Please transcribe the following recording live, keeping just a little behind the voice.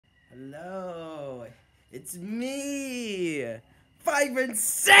Hello, it's me, Vibrant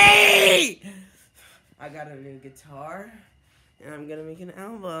C! I got a new guitar, and I'm gonna make an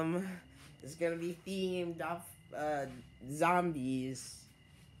album. It's gonna be themed off zombies.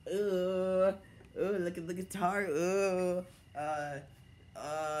 Ooh, look at the guitar. Ooh,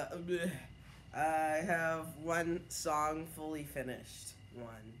 bleh. I have one song fully finished.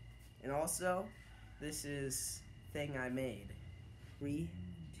 One, and also, this is thing I made. 3,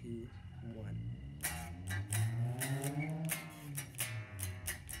 2, 1.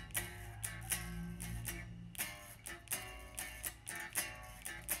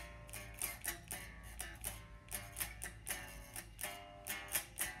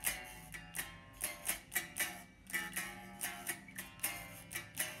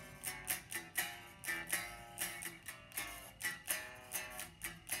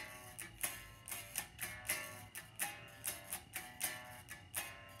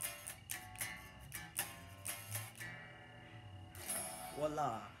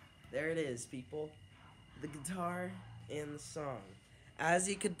 Voila. There it is, people. The guitar and the song. As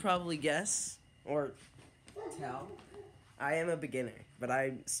you could probably guess, or tell, I am a beginner, but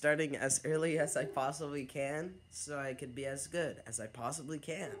I'm starting as early as I possibly can so I could be as good as I possibly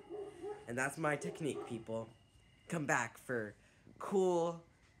can. And that's my technique, people. Come back for cool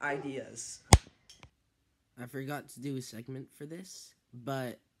ideas. I forgot to do a segment for this,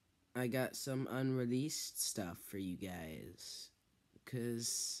 but I got some unreleased stuff for you guys.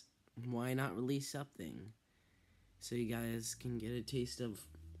 'Cause why not release something so you guys can get a taste of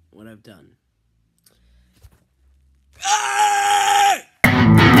what I've done?